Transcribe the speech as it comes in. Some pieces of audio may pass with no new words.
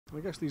I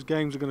guess these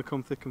games are going to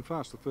come thick and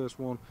fast. The first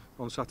one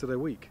on Saturday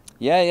week.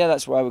 Yeah.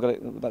 That's why we got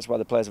it. That's why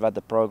the players have had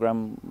the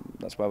programme.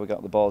 That's why we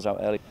got the balls out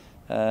early.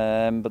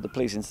 But the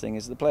pleasing thing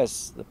is the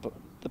players.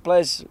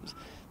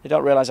 They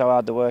don't realise how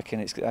hard they're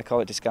working. I call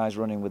it disguised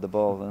running with the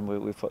ball, and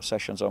we've put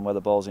sessions on where the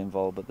ball's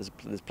involved, but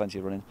there's plenty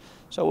of running.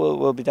 So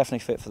we'll be definitely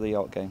fit for the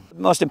York game. The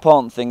most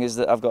important thing is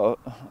that I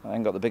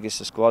ain't got the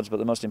biggest of squads, but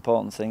the most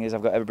important thing is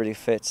I've got everybody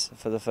fit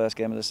for the first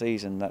game of the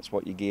season. That's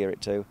what you gear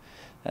it to.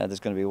 There's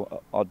going to be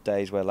odd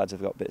days where lads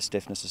have got a bit of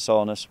stiffness or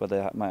soreness, where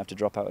they might have to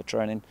drop out of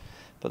training.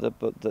 But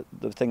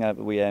the thing that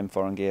we aim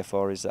for and gear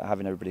for is that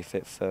having everybody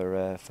fit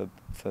for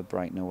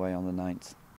Brighton away on the 9th.